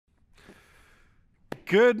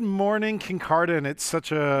Good morning, Kincardine. It's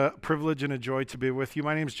such a privilege and a joy to be with you.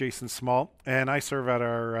 My name is Jason Small, and I serve at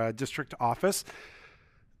our district office.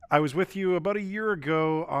 I was with you about a year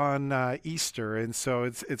ago on Easter, and so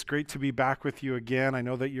it's great to be back with you again. I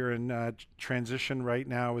know that you're in transition right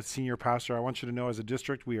now with senior pastor. I want you to know, as a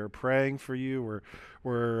district, we are praying for you.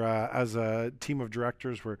 We're as a team of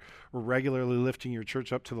directors, we're regularly lifting your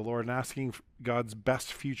church up to the Lord and asking God's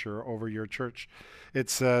best future over your church.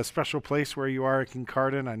 It's a special place where you are at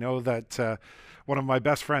Kincardine. I know that one of my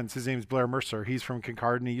best friends, his name is Blair Mercer. He's from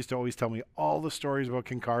Kincardine. He used to always tell me all the stories about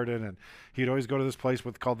Kincardine, and he'd always go to this place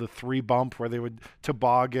called the Three Bump, where they would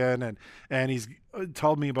toboggan, and he's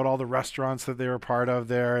told me about all the restaurants that they were part of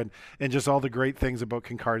there, and just all the great things about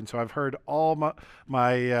Kincardine. So I've heard all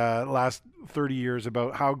my last 30 years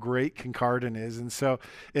about how great Kincardine is, and so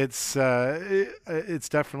it's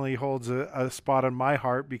definitely holds a spot on my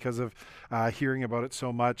heart because of hearing about it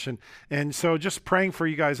so much, and so just praying for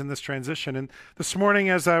you guys in this transition. And this morning,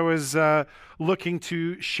 as I was looking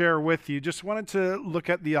to share with you, just wanted to look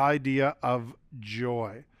at the idea of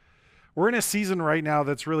joy. We're in a season right now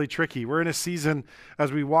that's really tricky. We're in a season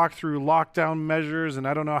as we walk through lockdown measures, and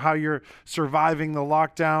I don't know how you're surviving the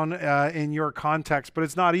lockdown in your context, but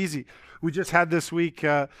it's not easy. We just had this week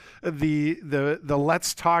the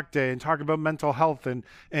Let's Talk Day and talk about mental health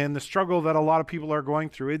and the struggle that a lot of people are going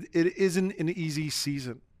through. It isn't an easy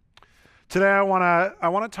season. Today, I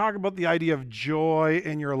want to talk about the idea of joy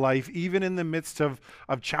in your life, even in the midst of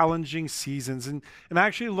challenging seasons, and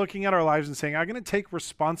actually looking at our lives and saying, I'm going to take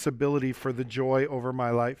responsibility for the joy over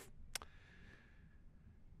my life.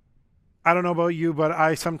 I don't know about you, but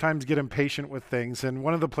I sometimes get impatient with things, and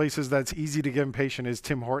one of the places that's easy to get impatient is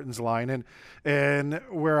Tim Hortons line, and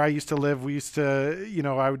where I used to live, we used to,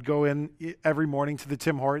 I would go in every morning to the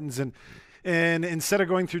Tim Hortons, and instead of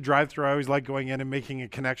going through drive-thru, I always like going in and making a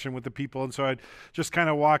connection with the people. And so I'd just kind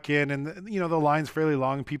of walk in, and the line's fairly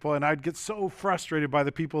long, people, and I'd get so frustrated by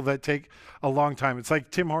the people that take a long time. It's like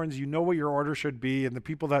Tim Hortons, you know what your order should be, and the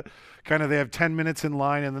people that they have 10 minutes in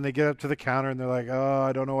line, and then they get up to the counter and they're like, oh,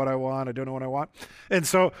 I don't know what I want. And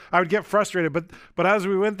so I would get frustrated. But as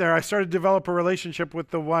we went there, I started to develop a relationship with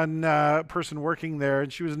the one person working there,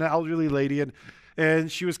 and she was an elderly lady,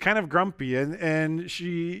 and she was kind of grumpy, and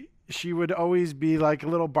she would always be like a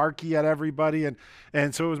little barky at everybody.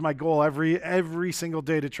 And so it was my goal every single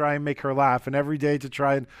day to try and make her laugh, and every day to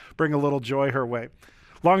try and bring a little joy her way.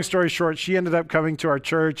 Long story short, she ended up coming to our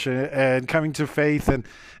church and coming to faith. And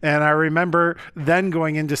I remember then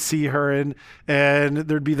going in to see her, and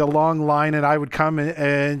there'd be the long line, and I would come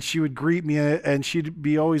and she would greet me, and she'd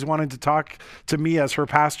be always wanting to talk to me as her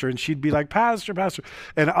pastor. And she'd be like, Pastor.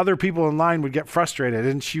 And other people in line would get frustrated,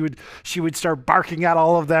 and she would start barking at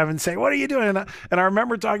all of them and say, what are you doing? And I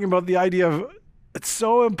remember talking about the idea of, it's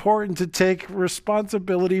so important to take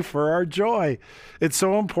responsibility for our joy. It's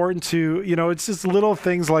so important to, it's just little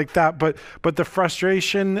things like that. But the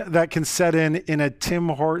frustration that can set in a Tim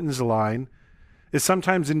Hortons line is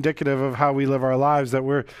sometimes indicative of how we live our lives, that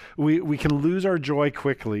we can lose our joy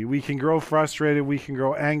quickly. We can grow frustrated. We can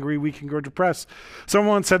grow angry. We can grow depressed.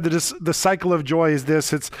 Someone said that the cycle of joy is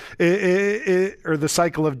this. Or the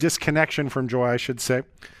cycle of disconnection from joy, I should say.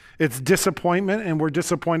 It's disappointment, and we're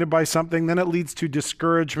disappointed by something. Then it leads to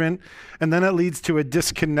discouragement, and then it leads to a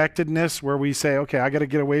disconnectedness where we say, okay, I got to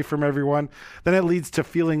get away from everyone. Then it leads to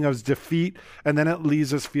feeling of defeat, and then it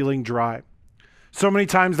leaves us feeling dry. So many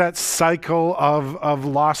times that cycle of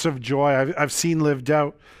loss of joy I've seen lived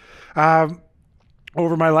out.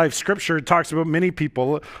 Over my life, Scripture talks about many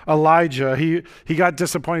people. Elijah, he got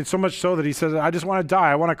disappointed so much so that he said, I just want to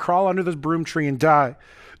die. I want to crawl under this broom tree and die.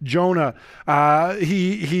 Jonah,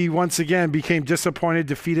 he once again became disappointed,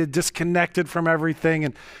 defeated, disconnected from everything,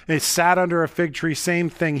 and he sat under a fig tree. Same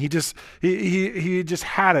thing. He just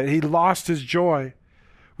had it. He lost his joy.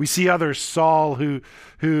 We see others, Saul,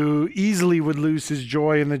 who easily would lose his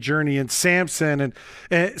joy in the journey, and Samson,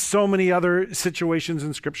 and so many other situations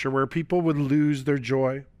in Scripture where people would lose their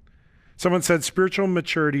joy. Someone said spiritual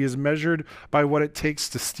maturity is measured by what it takes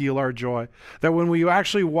to steal our joy. That when we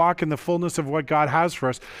actually walk in the fullness of what God has for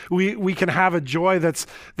us, we can have a joy that's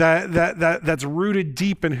rooted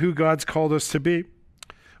deep in who God's called us to be.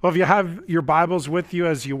 Well, if you have your Bibles with you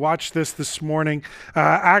as you watch this morning,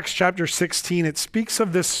 Acts chapter 16, it speaks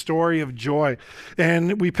of this story of joy.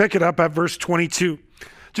 And we pick it up at verse 22.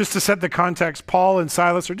 Just to set the context, Paul and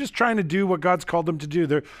Silas are just trying to do what God's called them to do.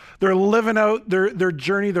 They're living out their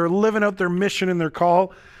journey. They're living out their mission and their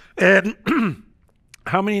call. And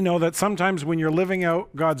how many know that sometimes when you're living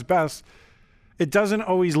out God's best, it doesn't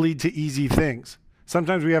always lead to easy things?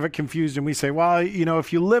 Sometimes we have it confused and we say, well,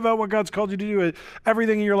 if you live out what God's called you to do,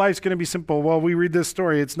 everything in your life is going to be simple. Well, we read this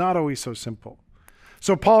story. It's not always so simple.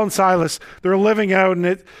 So Paul and Silas, they're living out, and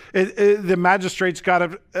the magistrates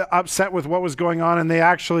got upset with what was going on, and they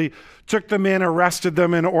actually took them in, arrested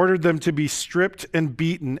them, and ordered them to be stripped and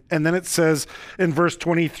beaten. And then it says in verse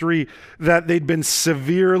 23 that they'd been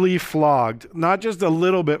severely flogged, not just a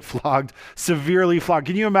little bit flogged, severely flogged.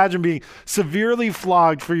 Can you imagine being severely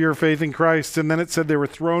flogged for your faith in Christ? And then it said they were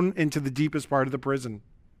thrown into the deepest part of the prison.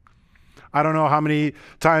 I don't know how many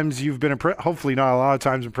times you've been in prison, hopefully not a lot of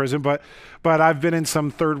times in prison, but I've been in some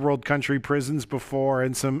third world country prisons before,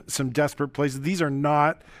 and some desperate places. These are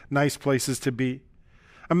not nice places to be.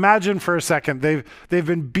 Imagine for a second, they've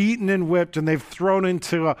been beaten and whipped, and they've thrown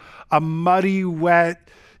into a muddy, wet,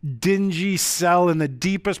 dingy cell in the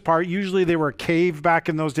deepest part. Usually they were a cave back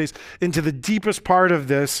in those days, into the deepest part of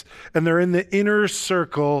this, and they're in the inner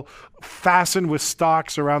circle, fastened with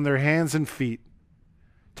stocks around their hands and feet.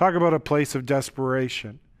 Talk about a place of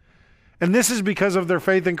desperation. And this is because of their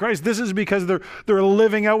faith in Christ. This is because they're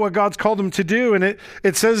living out what God's called them to do. And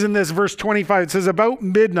it says in this verse 25, it says, about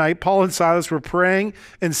midnight, Paul and Silas were praying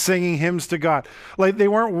and singing hymns to God. Like, they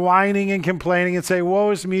weren't whining and complaining and saying, woe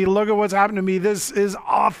is me, look at what's happened to me, this is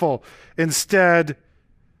awful. Instead,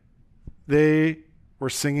 they were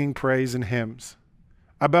singing praise and hymns.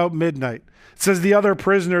 About midnight. It says the other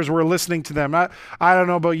prisoners were listening to them. I don't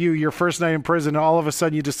know about you, your first night in prison, all of a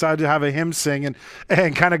sudden you decide to have a hymn sing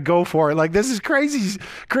and kind of go for it. Like, this is crazy,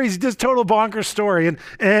 just total bonkers story.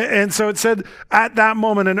 And so it said at that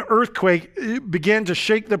moment, an earthquake began to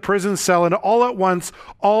shake the prison cell, and all at once,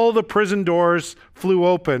 all the prison doors flew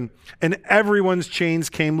open and everyone's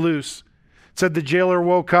chains came loose. It said the jailer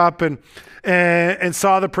woke up and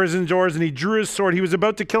saw the prison doors, and he drew his sword. He was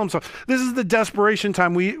about to kill himself. This is the desperation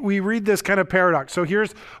time. We read this kind of paradox. So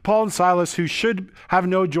here's Paul and Silas, who should have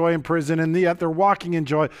no joy in prison, and yet they're walking in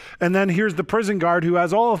joy. And then here's the prison guard, who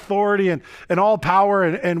has all authority and all power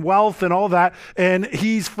and wealth and all that, and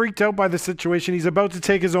he's freaked out by the situation. He's about to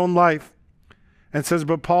take his own life. And says,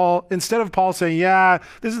 but Paul, instead of Paul saying, yeah,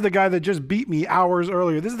 this is the guy that just beat me hours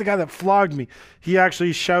earlier, this is the guy that flogged me, he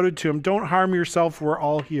actually shouted to him, don't harm yourself, we're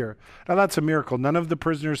all here. Now that's a miracle. None of the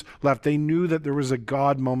prisoners left. They knew that there was a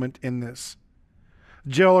God moment in this.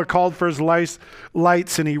 Jailer called for his lights,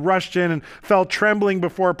 and he rushed in and fell trembling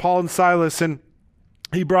before Paul and Silas, and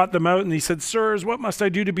he brought them out, and he said, sirs, what must I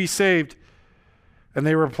do to be saved? And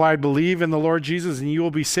they replied, believe in the Lord Jesus, and you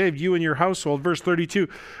will be saved, you and your household. Verse 32.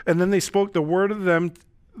 And then they spoke the word of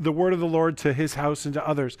the Lord to his house and to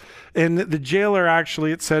others. And the jailer,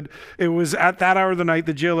 actually, it said, it was at that hour of the night,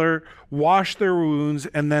 the jailer washed their wounds,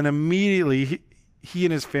 and then immediately he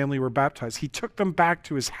and his family were baptized. He took them back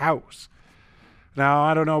to his house. Now,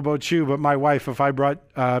 I don't know about you, but my wife, if I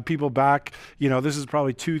brought people back, this is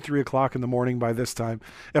probably 2-3 o'clock in the morning by this time.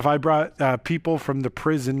 If I brought people from the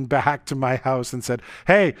prison back to my house and said,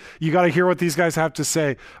 hey, you got to hear what these guys have to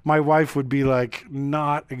say, my wife would be like,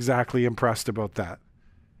 not exactly impressed about that.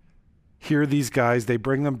 Hear these guys, they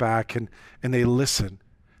bring them back and they listen.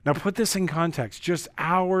 Now put this in context. Just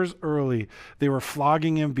hours early, they were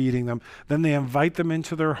flogging and beating them. Then they invite them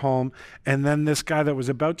into their home. And then this guy that was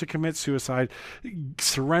about to commit suicide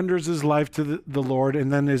surrenders his life to the Lord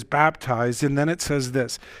and then is baptized. And then it says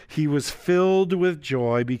this, he was filled with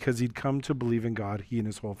joy because he'd come to believe in God, he and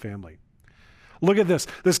his whole family. Look at this.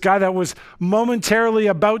 This guy that was momentarily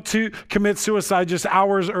about to commit suicide just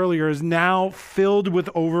hours earlier is now filled with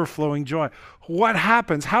overflowing joy. What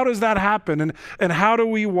happens? How does that happen? And how do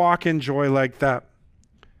we walk in joy like that?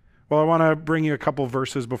 Well, I want to bring you a couple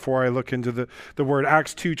verses before I look into the word.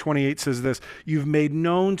 Acts 2:28 says this, you've made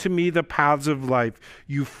known to me the paths of life.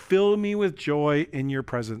 You fill me with joy in your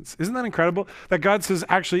presence. Isn't that incredible? That God says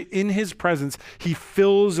actually in his presence, he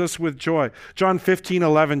fills us with joy. John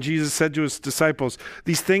 15:11, Jesus said to his disciples,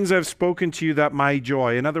 these things I've spoken to you that my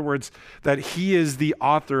joy. In other words, that he is the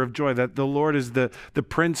author of joy, that the Lord is the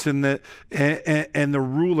prince and the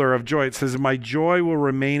ruler of joy. It says, my joy will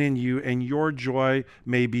remain in you and your joy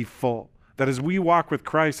may be full. That as we walk with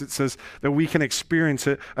Christ, it says that we can experience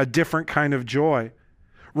a different kind of joy.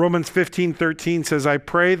 Romans 15:13 says, I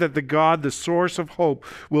pray that the God, the source of hope,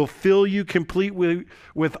 will fill you completely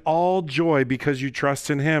with all joy because you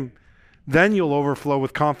trust in him. Then you'll overflow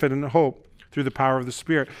with confident hope through the power of the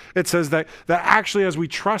Spirit. It says that actually as we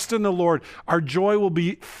trust in the Lord, our joy will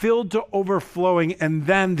be filled to overflowing, and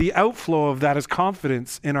then the outflow of that is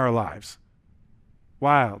confidence in our lives.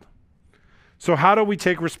 Wild. So how do we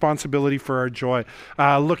take responsibility for our joy?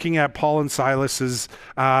 Looking at Paul and Silas's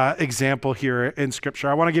example here in Scripture,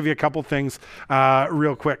 I want to give you a couple things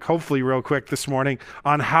real quick, hopefully real quick this morning,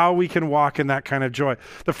 on how we can walk in that kind of joy.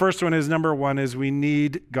 The first one is, number one, is we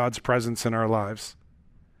need God's presence in our lives.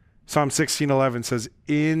 Psalm 16:11 says,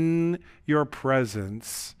 "In your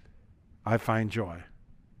presence I find joy."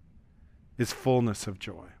 It's fullness of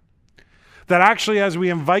joy. That actually, as we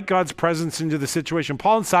invite God's presence into the situation,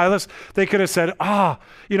 Paul and Silas, they could have said, God,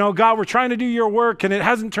 we're trying to do your work and it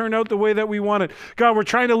hasn't turned out the way that we wanted. God, we're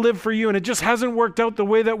trying to live for you and it just hasn't worked out the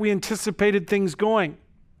way that we anticipated things going.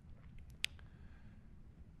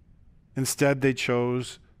 Instead, they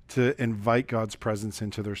chose to invite God's presence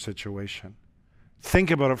into their situation.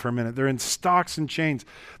 Think about it for a minute. They're in stocks and chains.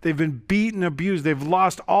 They've been beaten, abused. They've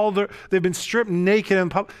lost they've been stripped naked in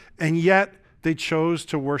public, and yet they chose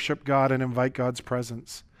to worship God and invite God's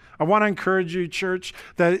presence. I want to encourage you, church,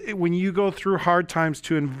 that when you go through hard times,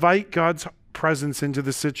 to invite God's presence into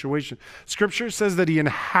the situation. Scripture says that he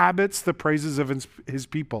inhabits the praises of his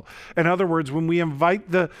people. In other words, when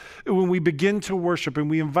we begin to worship and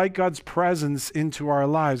we invite God's presence into our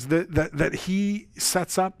lives, that he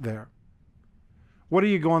sets up there. What are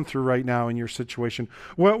you going through right now in your situation?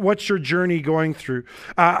 What's your journey going through?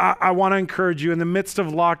 I want to encourage you in the midst of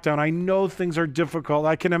lockdown. I know things are difficult.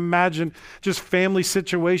 I can imagine just family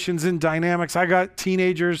situations and dynamics. I got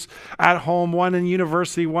teenagers at home, one in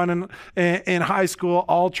university, one in high school,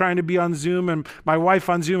 all trying to be on Zoom, and my wife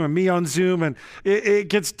on Zoom and me on Zoom, and it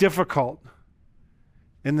gets difficult.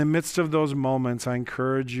 In the midst of those moments, I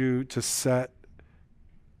encourage you to set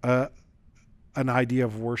an idea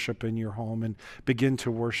of worship in your home and begin to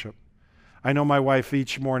worship. I know my wife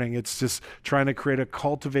each morning, it's just trying to create a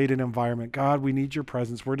cultivated environment. God, we need your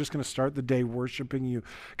presence. We're just going to start the day worshiping you.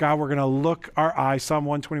 God, we're going to look our eyes, Psalm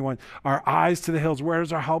 121, our eyes to the hills. Where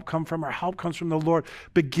does our help come from? Our help comes from the Lord.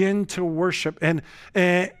 Begin to worship. And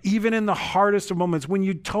even in the hardest of moments, when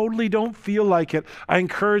you totally don't feel like it, I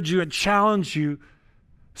encourage you and challenge you,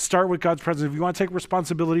 start with God's presence. If you want to take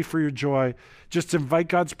responsibility for your joy, just invite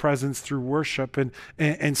God's presence through worship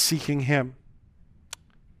and seeking him.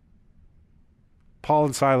 Paul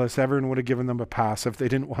and Silas, everyone would have given them a pass if they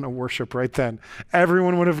didn't want to worship right then.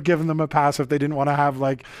 Everyone would have given them a pass if they didn't want to have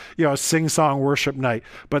a sing-song worship night.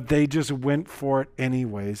 But they just went for it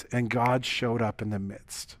anyways, and God showed up in the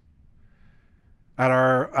midst.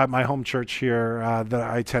 At my home church here that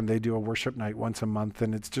I attend, they do a worship night once a month,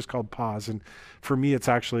 and it's just called Pause. And for me, it's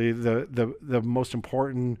actually the most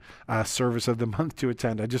important service of the month to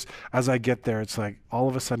attend. As I get there, it's like all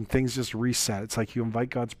of a sudden things just reset. It's like you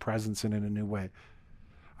invite God's presence in a new way.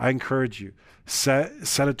 I encourage you,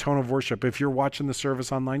 set a tone of worship. If you're watching the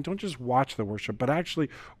service online, don't just watch the worship, but actually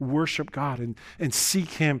worship God and seek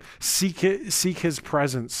him, seek his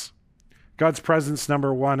presence. God's presence,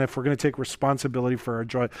 number one, if we're going to take responsibility for our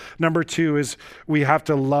joy. Number two is we have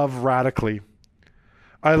to love radically.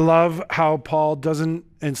 I love how Paul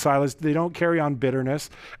and Silas, they don't carry on bitterness.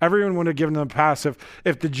 Everyone would have given them a pass. If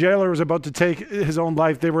the jailer was about to take his own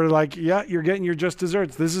life, they were like, yeah, you're getting your just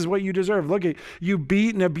desserts. This is what you deserve. Look, you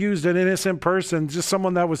beat and abused an innocent person, just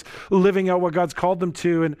someone that was living out what God's called them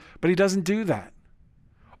to. But he doesn't do that.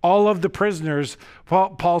 All of the prisoners,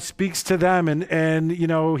 Paul speaks to them and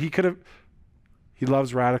he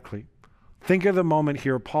loves radically. Think of the moment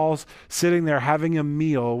here. Paul's sitting there having a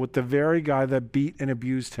meal with the very guy that beat and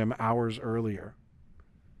abused him hours earlier.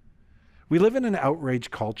 We live in an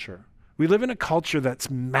outrage culture. We live in a culture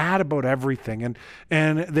that's mad about everything,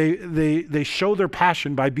 and they show their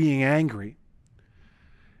passion by being angry.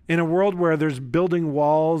 In a world where there's building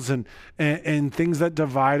walls and things that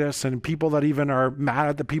divide us, and people that even are mad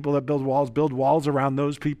at the people that build walls around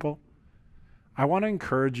those people, I want to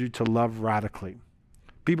encourage you to love radically.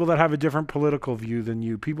 People that have a different political view than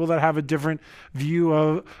you, people that have a different view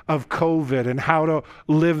of COVID and how to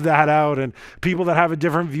live that out, and people that have a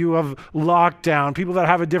different view of lockdown, people that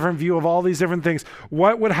have a different view of all these different things.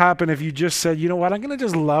 What would happen if you just said, you know what, I'm going to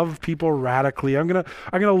just love people radically. I'm going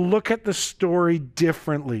to look at the story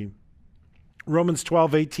differently. Romans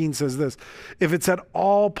 12:18 says this, if it's at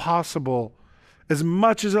all possible, as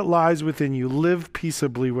much as it lies within you, live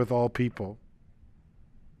peaceably with all people.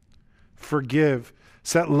 Forgive.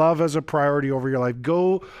 Set love as a priority over your life.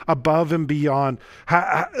 Go above and beyond.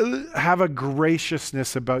 Have a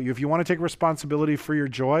graciousness about you. If you want to take responsibility for your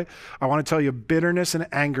joy, I want to tell you, bitterness and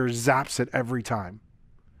anger zaps it every time.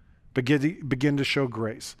 Begin to show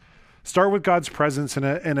grace. Start with God's presence in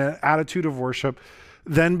an attitude of worship.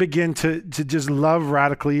 Then begin to just love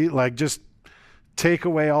radically, like just take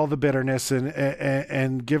away all the bitterness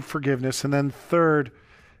and give forgiveness. And then third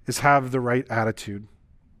is have the right attitude.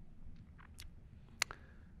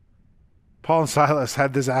 Paul and Silas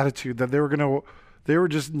had this attitude that they were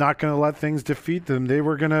just not going to let things defeat them. They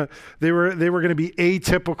were going to be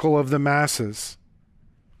atypical of the masses.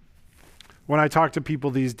 When I talk to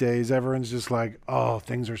people these days, everyone's just like, oh,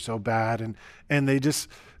 things are so bad. And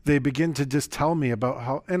they begin to just tell me about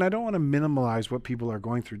how, and I don't want to minimize what people are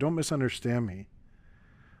going through. Don't misunderstand me.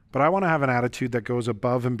 But I want to have an attitude that goes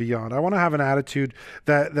above and beyond. I want to have an attitude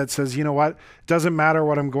that says, you know what, it doesn't matter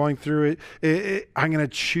what I'm going through. I'm going to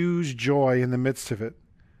choose joy in the midst of it.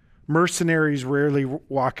 Mercenaries rarely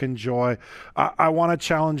walk in joy. I want to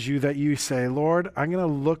challenge you that you say, Lord, I'm going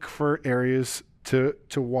to look for areas to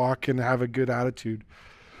walk and have a good attitude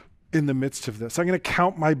in the midst of this. I'm going to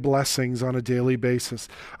count my blessings on a daily basis.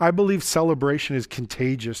 I believe celebration is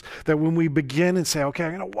contagious, that when we begin and say, okay,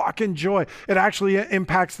 I'm going to walk in joy, it actually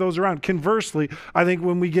impacts those around. Conversely, I think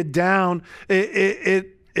when we get down, it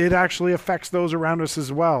actually affects those around us as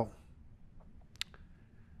well.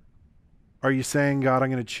 Are you saying, God, I'm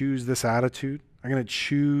going to choose this attitude? I'm going to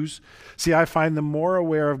choose. See, I find the more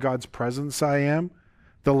aware of God's presence I am,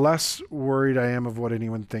 the less worried I am of what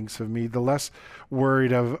anyone thinks of me, the less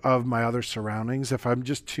worried of my other surroundings. If I'm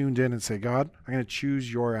just tuned in and say, God, I'm going to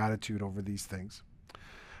choose your attitude over these things.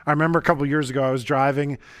 I remember a couple of years ago, I was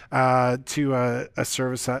driving to a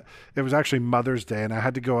service that it was actually Mother's Day, and I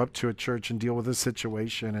had to go up to a church and deal with this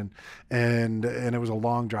situation, and it was a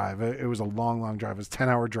long drive. It was a long drive. It was a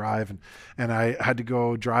 10-hour drive, and I had to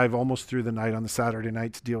go drive almost through the night on the Saturday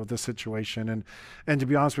night to deal with this situation. And to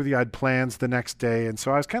be honest with you, I had plans the next day, and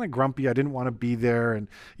so I was kind of grumpy. I didn't want to be there, and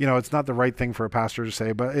it's not the right thing for a pastor to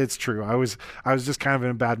say, but it's true. I was just kind of in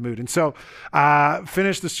a bad mood, and so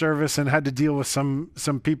finished the service and had to deal with some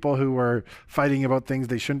people who were fighting about things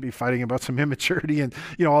they shouldn't be fighting about, some immaturity and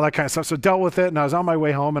all that kind of stuff. So dealt with it, and I was on my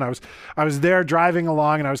way home, and I was there driving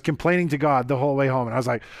along, and I was complaining to God the whole way home, and I was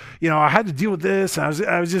like, I had to deal with this, and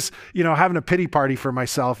I was just having a pity party for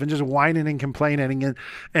myself and just whining and complaining,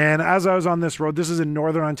 and as I was on this road, this is in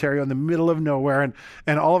Northern Ontario in the middle of nowhere,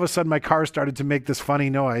 and all of a sudden my car started to make this funny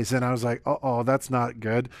noise, and I was like, oh, that's not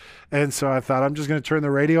good. And so I thought, I'm just going to turn the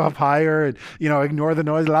radio up higher and ignore the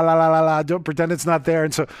noise, la la la la la, don't pretend it's not there.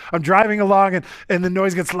 And so I'm driving along, and the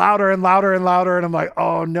noise gets louder and louder and louder, and I'm like,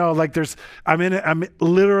 oh no, like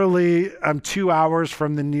I'm 2 hours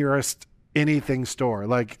from the nearest anything store,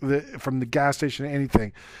 from the gas station,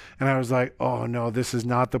 anything. And I was like, oh no, this is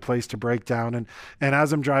not the place to break down. And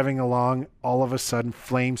as I'm driving along, all of a sudden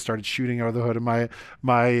flames started shooting out of the hood of my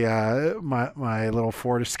little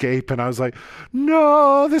Ford Escape. And I was like,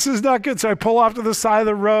 no, this is not good. So I pull off to the side of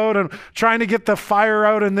the road and trying to get the fire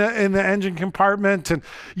out in the engine compartment, and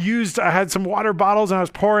I had some water bottles, and I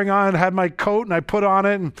was pouring on, had my coat, and I put on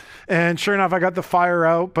it, and sure enough, I got the fire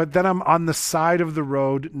out. But then I'm on the side of the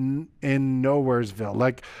road in Nowheresville.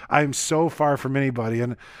 Like, I'm so far from anybody,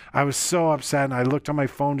 and I was so upset, and I looked on my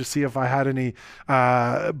phone to see if I had any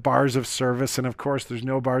bars of service, and of course there's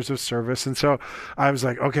no bars of service. And so I was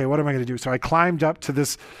like, okay, what am I going to do? So I climbed up to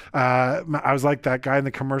this, I was like that guy in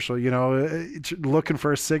the commercial, looking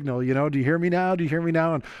for a signal, do you hear me now? Do you hear me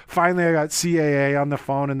now? And finally I got CAA on the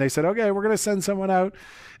phone, and they said, okay, we're going to send someone out.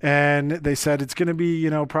 And they said it's going to be,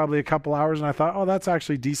 probably a couple hours. And I thought, oh, that's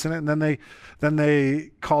actually decent. And then they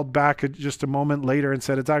called back just a moment later and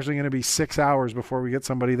said it's actually going to be 6 hours before we get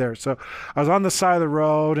somebody there. So I was on the side of the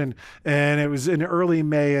road, and it was in early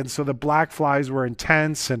May, and so the black flies were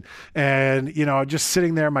intense, and just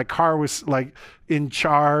sitting there, my car was like in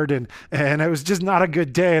charred, and it was just not a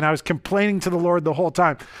good day, and I was complaining to the Lord the whole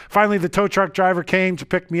time. Finally, the tow truck driver came to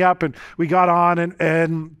pick me up, and we got on,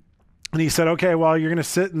 and he said, okay, well, you're going to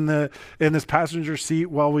sit in this passenger seat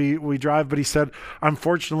while we drive. But he said,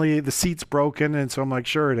 unfortunately, the seat's broken. And so I'm like,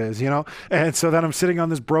 sure it is, And so then I'm sitting on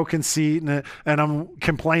this broken seat, and I'm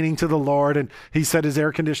complaining to the Lord. And he said, his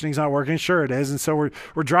air conditioning's not working. Sure it is. And so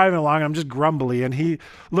we're driving along, and I'm just grumbly. And he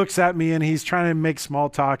looks at me, and he's trying to make small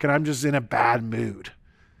talk, and I'm just in a bad mood.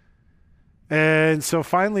 And so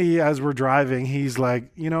finally, as we're driving, he's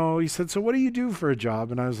like, he said, so what do you do for a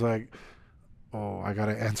job? And I was like, oh, I got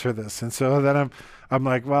to answer this. And so then I'm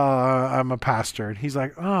like, well, I'm a pastor. And he's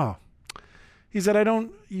like, oh. He said, I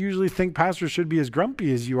don't usually think pastors should be as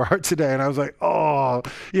grumpy as you are today. And I was like, oh,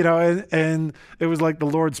 and it was like the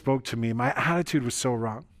Lord spoke to me. My attitude was so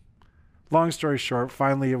wrong. Long story short,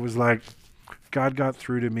 finally it was like God got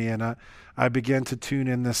through to me, and I began to tune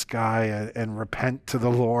in this guy and repent to the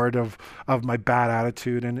Lord of my bad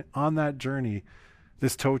attitude. And on that journey,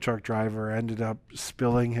 this tow truck driver ended up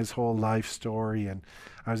spilling his whole life story, and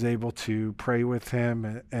I was able to pray with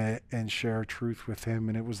him and share truth with him.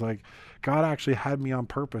 And it was like God actually had me on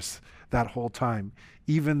purpose that whole time,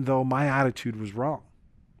 even though my attitude was wrong.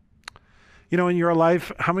 You know, in your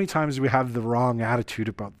life, how many times do we have the wrong attitude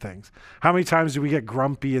about things? How many times do we get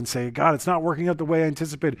grumpy and say, God, it's not working out the way I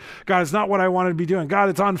anticipated. God, it's not what I wanted to be doing. God,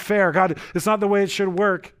 it's unfair. God, it's not the way it should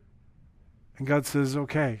work. And God says,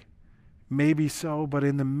 okay, maybe so, but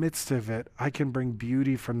in the midst of it, I can bring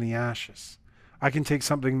beauty from the ashes. I can take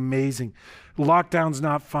something amazing. Lockdown's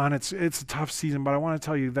not fun. It's a tough season, but I want to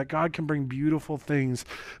tell you that God can bring beautiful things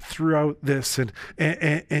throughout this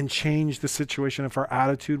and change the situation if our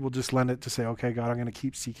attitude will just lend it to say, okay, God, I'm going to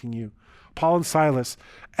keep seeking you. Paul and Silas,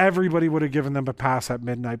 everybody would have given them a pass at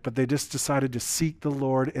midnight, but they just decided to seek the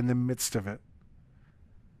Lord in the midst of it.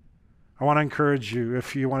 I want to encourage you,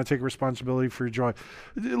 if you want to take responsibility for your joy,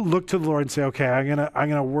 look to the Lord and say, okay, I'm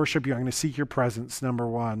gonna worship you. I'm gonna seek your presence, number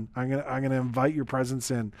one. I'm gonna invite your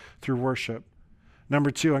presence in through worship.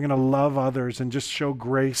 Number two, I'm gonna love others and just show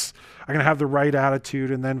grace. I'm gonna have the right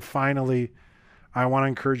attitude. And then finally, I want to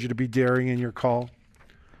encourage you to be daring in your call.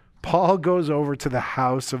 Paul goes over to the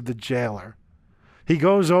house of the jailer. He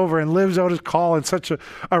goes over and lives out his call in such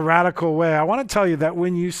a radical way. I want to tell you that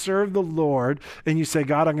when you serve the Lord and you say,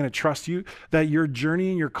 God, I'm going to trust you, that your journey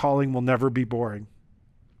and your calling will never be boring.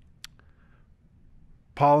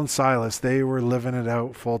 Paul and Silas, they were living it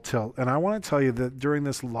out full tilt. And I want to tell you that during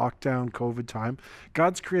this lockdown COVID time,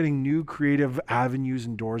 God's creating new creative avenues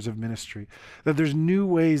and doors of ministry. That there's new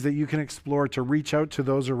ways that you can explore to reach out to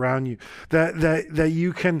those around you. That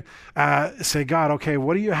you can say, God, okay,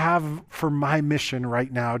 what do you have for my mission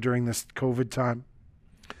right now during this COVID time?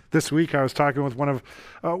 This week, I was talking with one of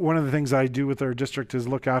the things I do with our district is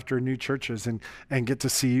look after new churches and get to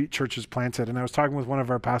see churches planted. And I was talking with one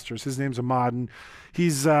of our pastors. His name's Ahmad, and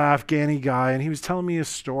he's an Afghani guy, and he was telling me a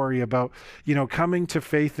story about, you know, coming to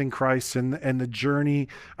faith in Christ and the journey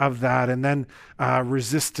of that, and then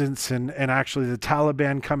resistance and actually the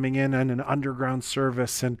Taliban coming in and an underground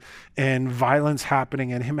service and violence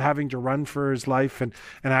happening and him having to run for his life and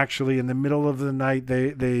actually in the middle of the night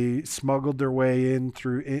they smuggled their way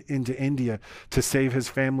into India to save his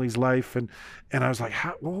family's life. And I was like,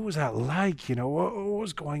 what was that like? You know, what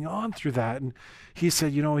was going on through that? And he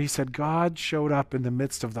said, God showed up in the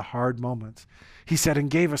midst of the hard moments. He said, and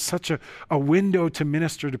gave us such a window to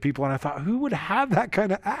minister to people. And I thought, who would have that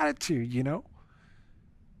kind of attitude, you know?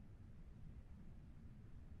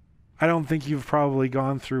 I don't think you've probably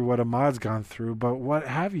gone through what Ahmad's gone through, but what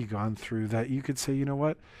have you gone through that you could say, you know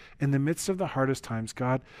what? In the midst of the hardest times,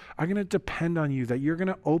 God, I'm going to depend on you, that you're going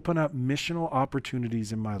to open up missional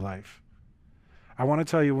opportunities in my life. I want to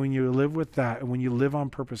tell you, when you live with that and when you live on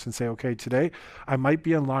purpose and say, okay, today I might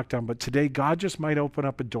be in lockdown, but today God just might open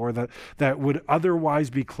up a door that would otherwise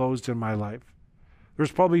be closed in my life.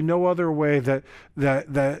 There's probably no other way that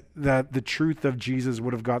the truth of Jesus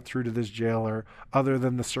would have got through to this jailer other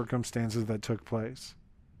than the circumstances that took place.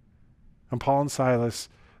 And Paul and Silas,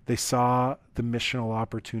 they saw the missional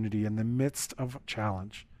opportunity in the midst of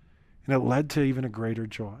challenge, and it led to even a greater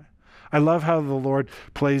joy. I love how the Lord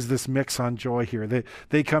plays this mix on joy here.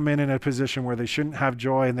 They come in a position where they shouldn't have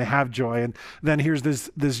joy, and they have joy. And then here's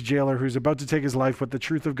this jailer who's about to take his life, but the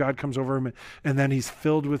truth of God comes over him, and then he's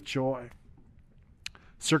filled with joy.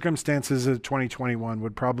 Circumstances of 2021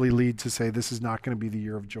 would probably lead to say this is not going to be the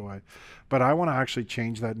year of joy. But I want to actually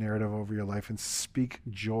change that narrative over your life and speak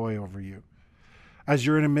joy over you. As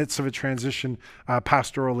you're in the midst of a transition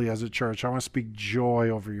pastorally as a church, I want to speak joy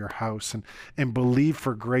over your house and believe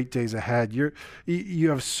for great days ahead. You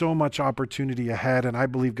have so much opportunity ahead, and I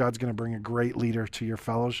believe God's going to bring a great leader to your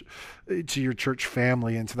fellowship, to your church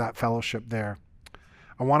family, and to that fellowship there.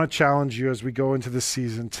 I want to challenge you as we go into this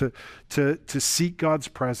season to seek God's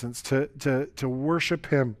presence, to worship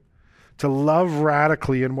Him, to love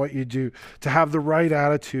radically in what you do, to have the right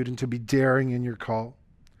attitude, and to be daring in your call.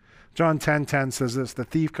 John 10:10 says this, the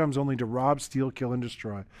thief comes only to rob, steal, kill, and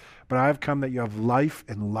destroy. But I have come that you have life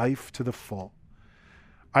and life to the full.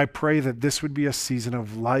 I pray that this would be a season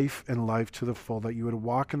of life and life to the full, that you would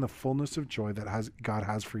walk in the fullness of joy that God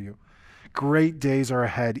has for you. Great days are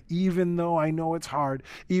ahead, even though I know it's hard,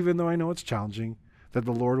 even though I know it's challenging, that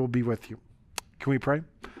the Lord will be with you. Can we pray?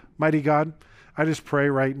 Mighty God, I just pray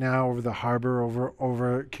right now over the harbor,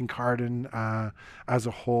 over Kincardine as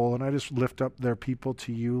a whole, and I just lift up their people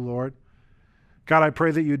to you, Lord. God, I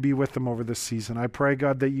pray that you'd be with them over this season. I pray,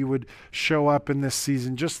 God, that you would show up in this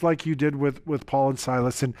season, just like you did with Paul and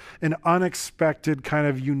Silas, in unexpected kind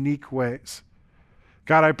of unique ways.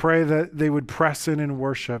 God, I pray that they would press in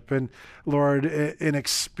worship and, Lord, and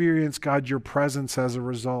experience, God, your presence as a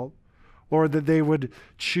result. Lord, that they would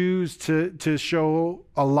choose to show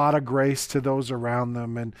a lot of grace to those around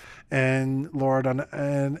them and Lord,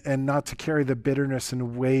 and not to carry the bitterness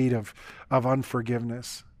and weight of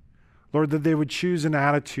unforgiveness. Lord, that they would choose an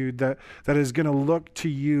attitude that is going to look to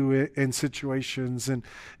you in situations and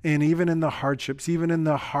even in the hardships, even in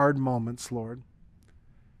the hard moments, Lord.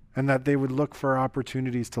 And that they would look for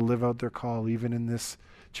opportunities to live out their call even in this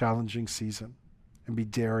challenging season and be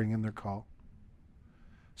daring in their call.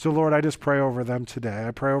 So, Lord, I just pray over them today.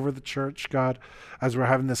 I pray over the church, God, as we're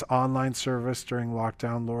having this online service during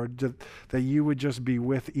lockdown, Lord, that you would just be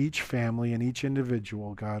with each family and each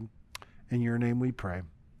individual, God. In your name we pray.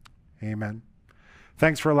 Amen.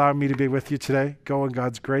 Thanks for allowing me to be with you today. Go in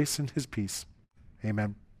God's grace and his peace.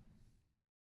 Amen.